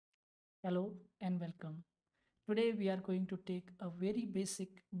Hello and welcome. Today we are going to take a very basic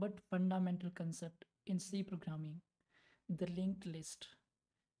but fundamental concept in C programming, the linked list.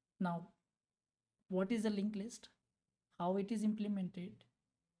 Now, what is a linked list? How it is implemented?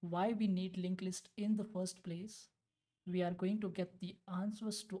 Why we need linked list in the first place? We are going to get the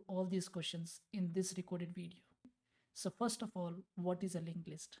answers to all these questions in this recorded video. So first of all, what is a linked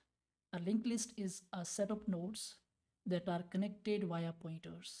list? A linked list is a set of nodes that are connected via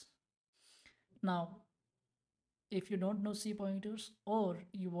pointers. Now, if you don't know C pointers or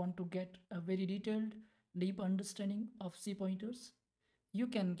you want to get a very detailed, deep understanding of C pointers, you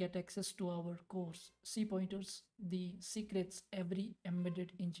can get access to our course, C pointers, the secrets every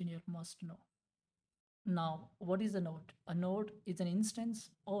embedded engineer must know. Now, what is a node? A node is an instance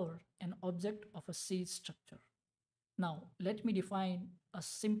or an object of a C structure. Now, let me define a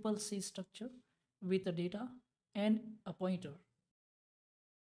simple C structure with a data and a pointer.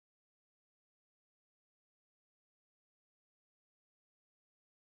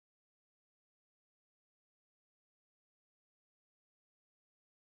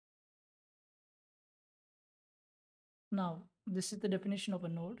 Now, this is the definition of a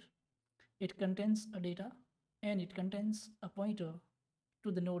node. It contains a data and it contains a pointer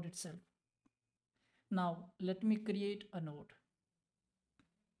to the node itself. Now, let me create a node.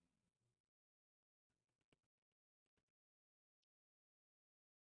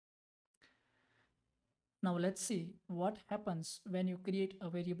 Now, let's see what happens when you create a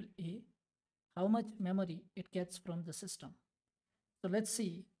variable A, how much memory it gets from the system. So let's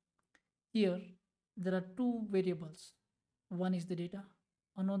see here, there are two variables. One is the data,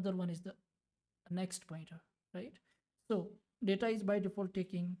 another one is the next pointer, right? So data is by default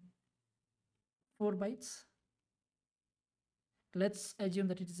taking 4 bytes. Let's assume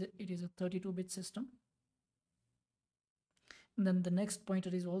that it is a 32-bit system. And then the next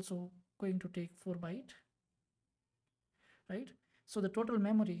pointer is also going to take 4 byte, right? So the total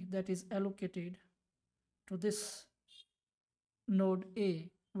memory that is allocated to this node A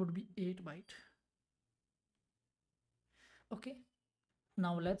would be 8 byte. Okay,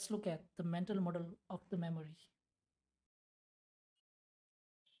 now let's look at the mental model of the memory.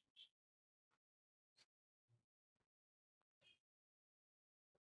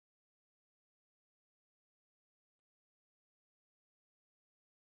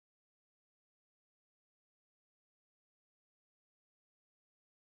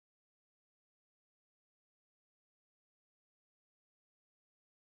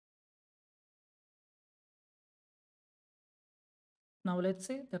 Now let's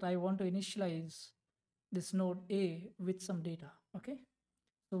say that I want to initialize this node A with some data. Okay,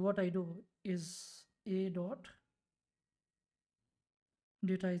 so what I do is A dot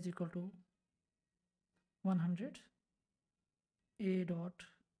data is equal to 100, A dot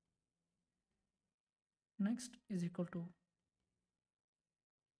next is equal to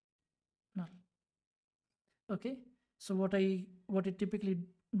null. Okay, so what it typically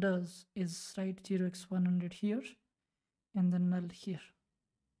does is write 0x100 here and then null here.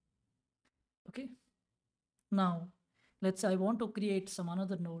 Okay, now let's say I want to create some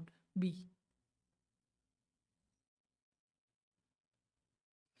another node B.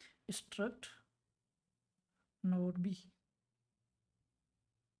 Struct node B.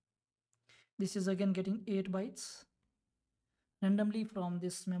 This is again getting 8 bytes randomly from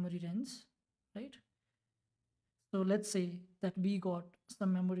this memory range, right? So let's say that B got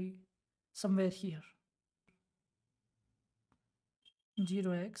some memory somewhere here,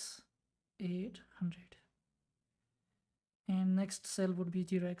 0x800, and next cell would be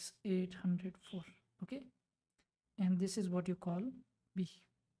 0x804. Okay, and this is what you call B.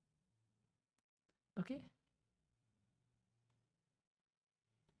 Okay,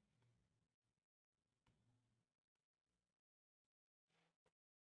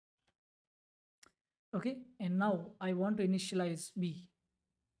 okay, and now I want to initialize B.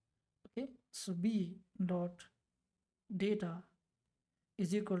 Okay, so B dot data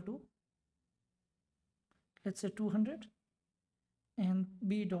is equal to, let's say 200, and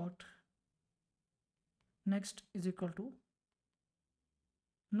B dot next is equal to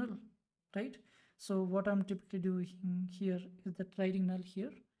null, right? So what I'm typically doing here is that writing null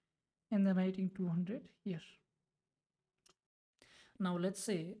here and then writing 200 here. Now let's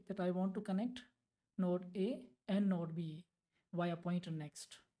say that I want to connect node A and node B via pointer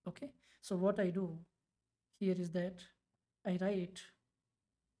next. Okay, so what I do here is that I write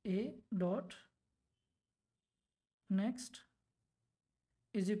A dot next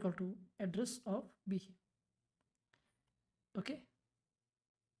is equal to address of B. Okay,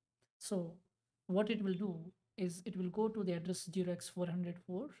 so what it will do is it will go to the address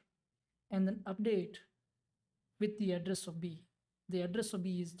 0x404 and then update with the address of B. The address of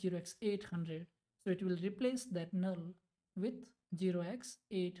B is 0x800, so it will replace that null with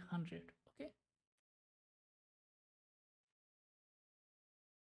 0x800. Okay.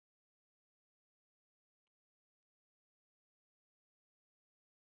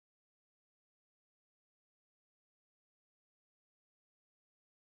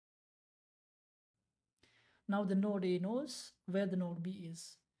 Now the node A knows where the node B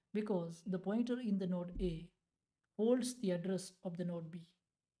is because the pointer in the node A holds the address of the node B,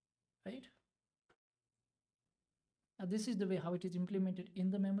 right? This is the way how it is implemented in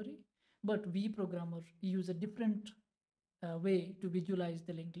the memory, but we programmers use a different way to visualize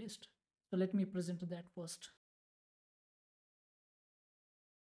the linked list. So let me present that first.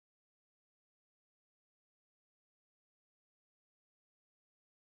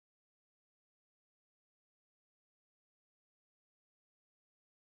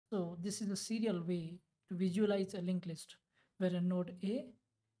 So this is a serial way to visualize a linked list where a node A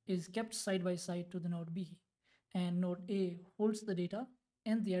is kept side by side to the node B, and node A holds the data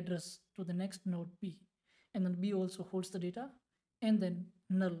and the address to the next node B, and then B also holds the data and then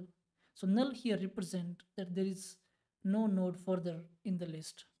null. So null here represent that there is no node further in the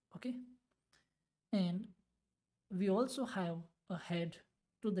list. Okay, and we also have a head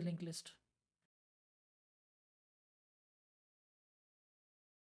to the linked list.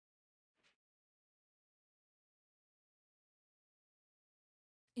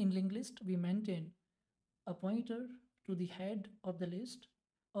 In linked list, we maintain a pointer to the head of the list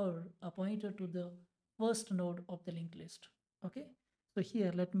or a pointer to the first node of the linked list. Okay, so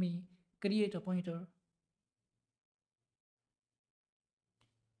here let me create a pointer.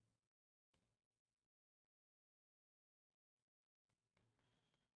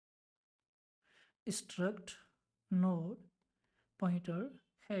 Struct node pointer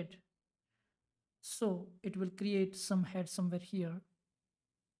head. So it will create some head somewhere here.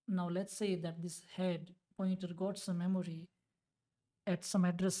 Now let's say that this head pointer got some memory at some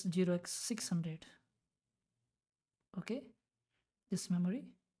address 0x600. Okay, this memory,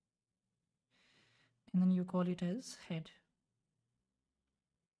 and then you call it as head.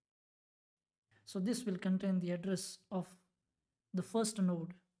 So this will contain the address of the first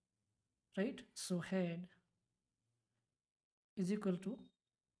node, right? So head is equal to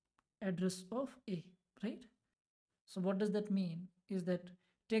address of A, right? So what does that mean is that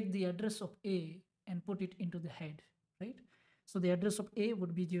take the address of A and put it into the head, right? So the address of A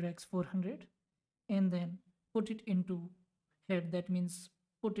would be 0x400 and then put it into head. That means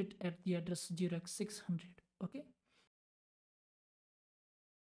put it at the address 0x600. Okay.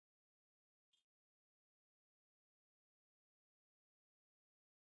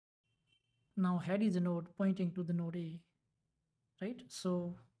 Now head is a node pointing to the node A, right?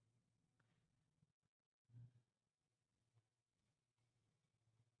 So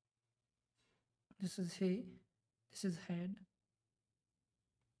this is A, this is head,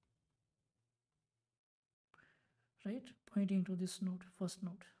 right? Pointing to this node, first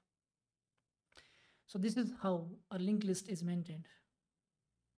node. So this is how a linked list is maintained.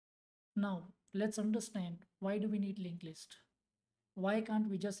 Now let's understand why do we need linked list? Why can't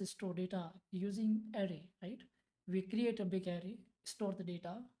we just store data using array, right? We create a big array, store the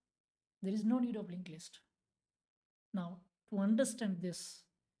data. There is no need of linked list. Now to understand this,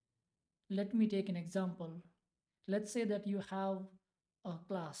 let me take an example. Let's say that you have a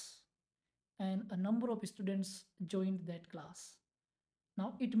class and a number of students joined that class.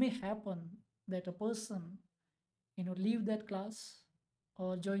 Now it may happen that a person leave that class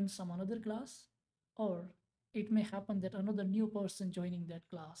or join some another class, or it may happen that another new person joining that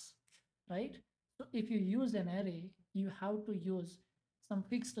class, right? So if you use an array, you have to use some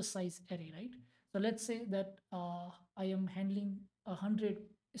fixed size array, right? So let's say that I am handling 100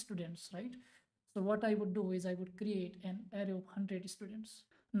 students, right? So what I would do is I would create an array of 100 students.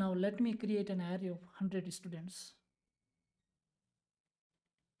 Now let me create an array of 100 students.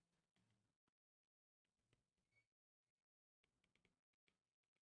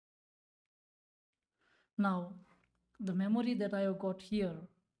 Now the memory that I have got here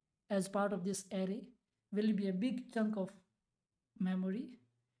as part of this array will be a big chunk of memory,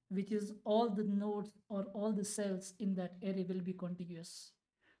 which is all the nodes or all the cells in that array will be contiguous,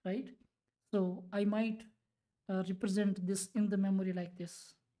 right? So I might represent this in the memory like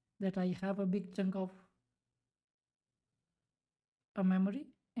this, that I have a big chunk of a memory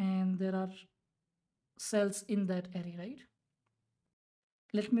and there are cells in that array, right?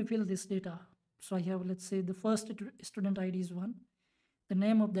 Let me fill this data. So I have, let's say the first student ID is 1. The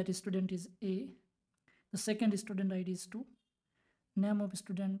name of that student is A. The second student ID is 2. Name of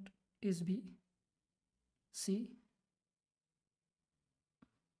student is B, C,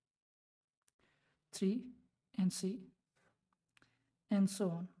 3 and C, and so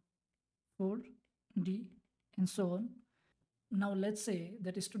on, 4, D, and so on. Now let's say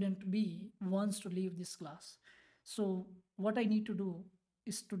that student B wants to leave this class. So what I need to do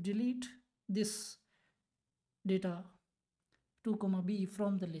is to delete this data 2, B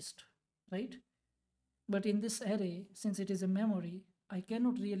from the list, right? But in this array, since it is a memory, I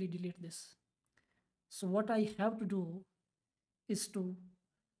cannot really delete this. So what I have to do is to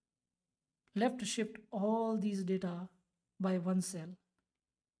left shift all these data by one cell,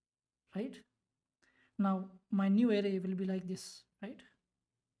 right? Now my new array will be like this, right?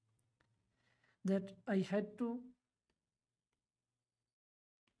 That I had to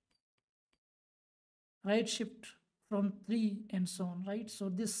right shift from 3 and so on, right? So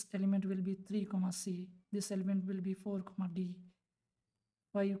this element will be 3, C, this element will be 4, D,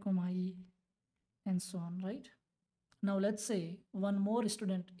 5, E, and so on, right? Now let's say one more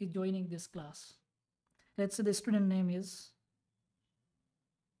student is joining this class. Let's say the student name is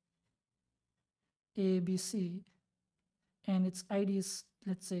ABC and its ID is,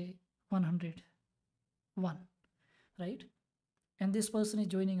 let's say, 101, right? And this person is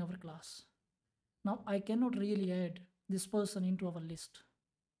joining our class. Now I cannot really add this person into our list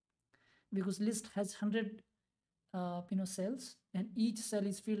because list has 100 cells, and each cell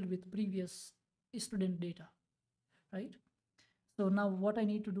is filled with previous student data, right? So now what I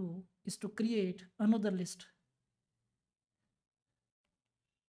need to do is to create another list.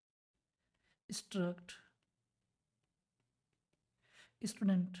 Struct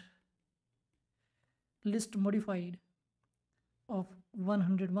student list modified of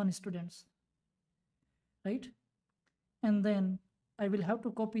 101 students, right? And then I will have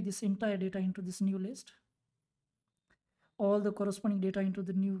to copy this entire data into this new list, all the corresponding data into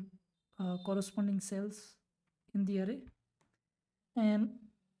the new corresponding cells in the array, and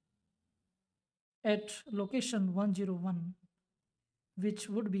at location 101, which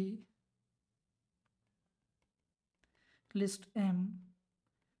would be list M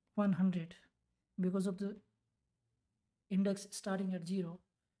 100 because of the index starting at 0.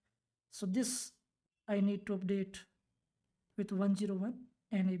 So this I need to update with 101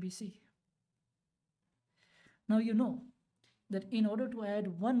 and ABC. Now you know that in order to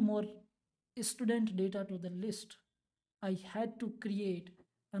add one more student data to the list, I had to create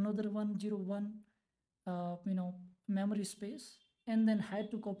another 101 memory space, and then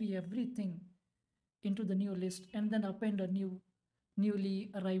had to copy everything into the new list and then append a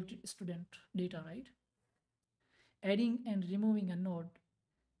newly arrived student data, right? Adding and removing a node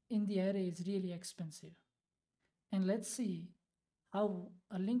in the array is really expensive. And let's see how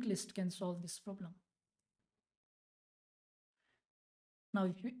a linked list can solve this problem.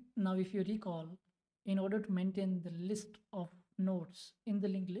 Now if you recall, in order to maintain the list of nodes in the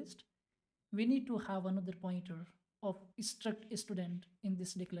linked list, we need to have another pointer of struct student in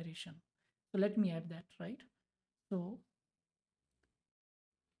this declaration. So let me add that, right? So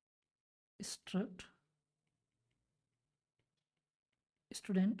struct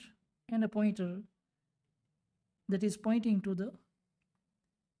student and a pointer that is pointing to the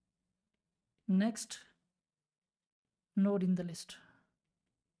next node in the list.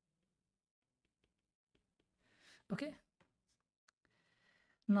 Okay.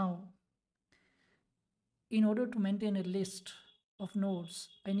 Now, in order to maintain a list of nodes,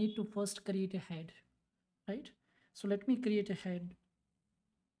 I need to first create a head, right? So let me create a head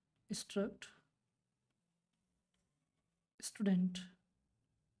struct student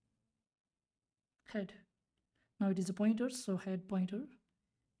head. Now it is a pointer, so head pointer,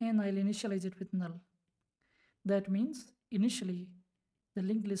 and I'll initialize it with null. That means initially the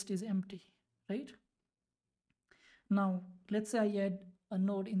linked list is empty, right? Now let's say I add a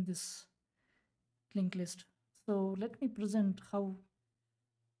node in this linked list. So let me present how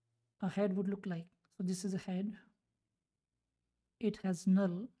a head would look like. So this is a head. It has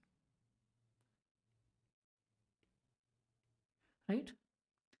null, right?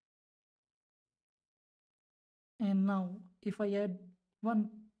 And now if I add one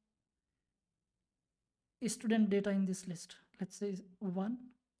student data in this list, let's say 1,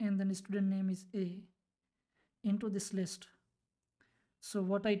 and then student name is A, into this list. So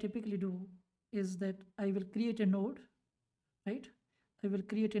what I typically do is that I will create a node, right? I will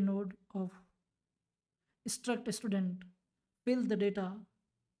create a node of struct student, fill the data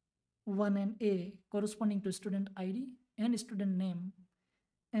 1 and A corresponding to student ID and student name,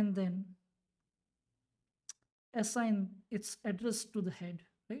 and then assign its address to the head,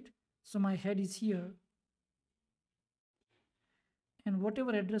 right? So my head is here, and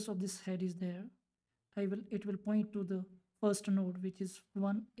whatever address of this head is there, it will point to the first node, which is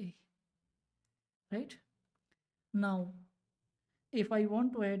 1A, right? Now, if I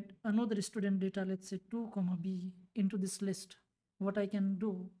want to add another student data, let's say 2, B into this list, what I can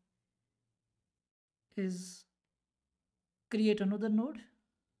do is create another node.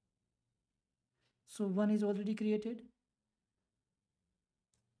 So 1 is already created.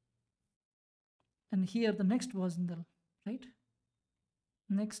 And here the next was null, right?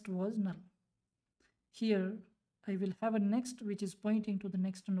 Next was null. Here I will have a next which is pointing to the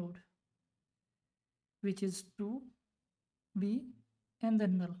next node, which is 2B and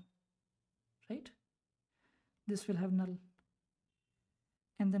then null, right? This will have null.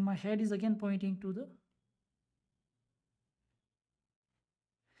 And then my head is again pointing to the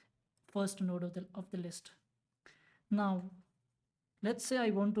first node of the list. Now, let's say I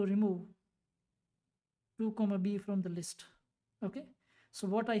want to remove 2, B from the list. Okay, so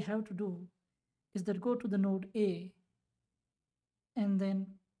what I have to do is that go to the node A, and then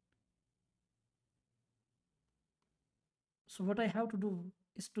so what I have to do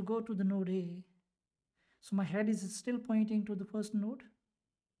is to go to the node A. So my head is still pointing to the first node,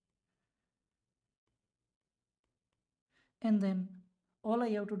 and then all I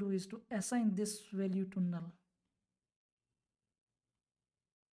have to do is to assign this value to null.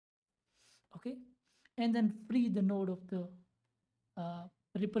 Okay, and then free the node of the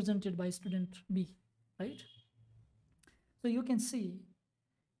represented by student B, right? So you can see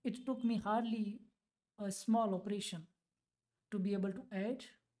it took me hardly a small operation to be able to add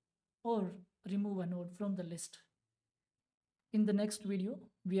or remove a node from the list. In the next video,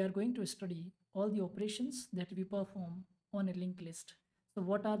 we are going to study all the operations that we perform on a linked list. So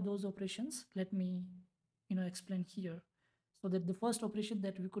what are those operations? Let me explain here. So that the first operation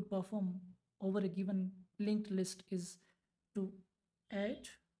that we could perform over a given linked list is to add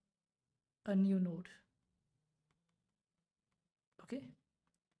a new node. Okay.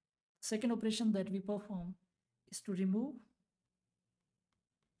 Second operation that we perform is to remove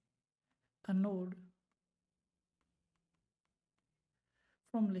a node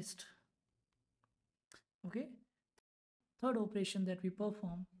from list. Okay. Third operation that we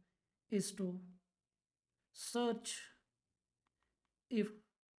perform is to search if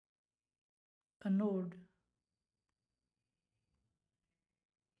a node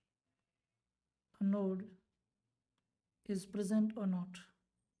is present or not.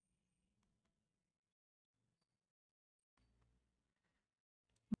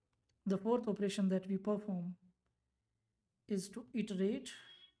 The fourth operation that we perform is to iterate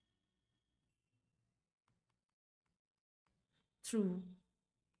through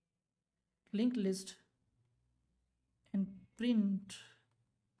linked list and print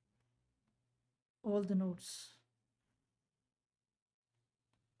all the nodes.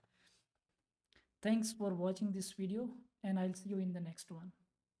 Thanks for watching this video, and I'll see you in the next one.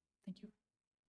 Thank you.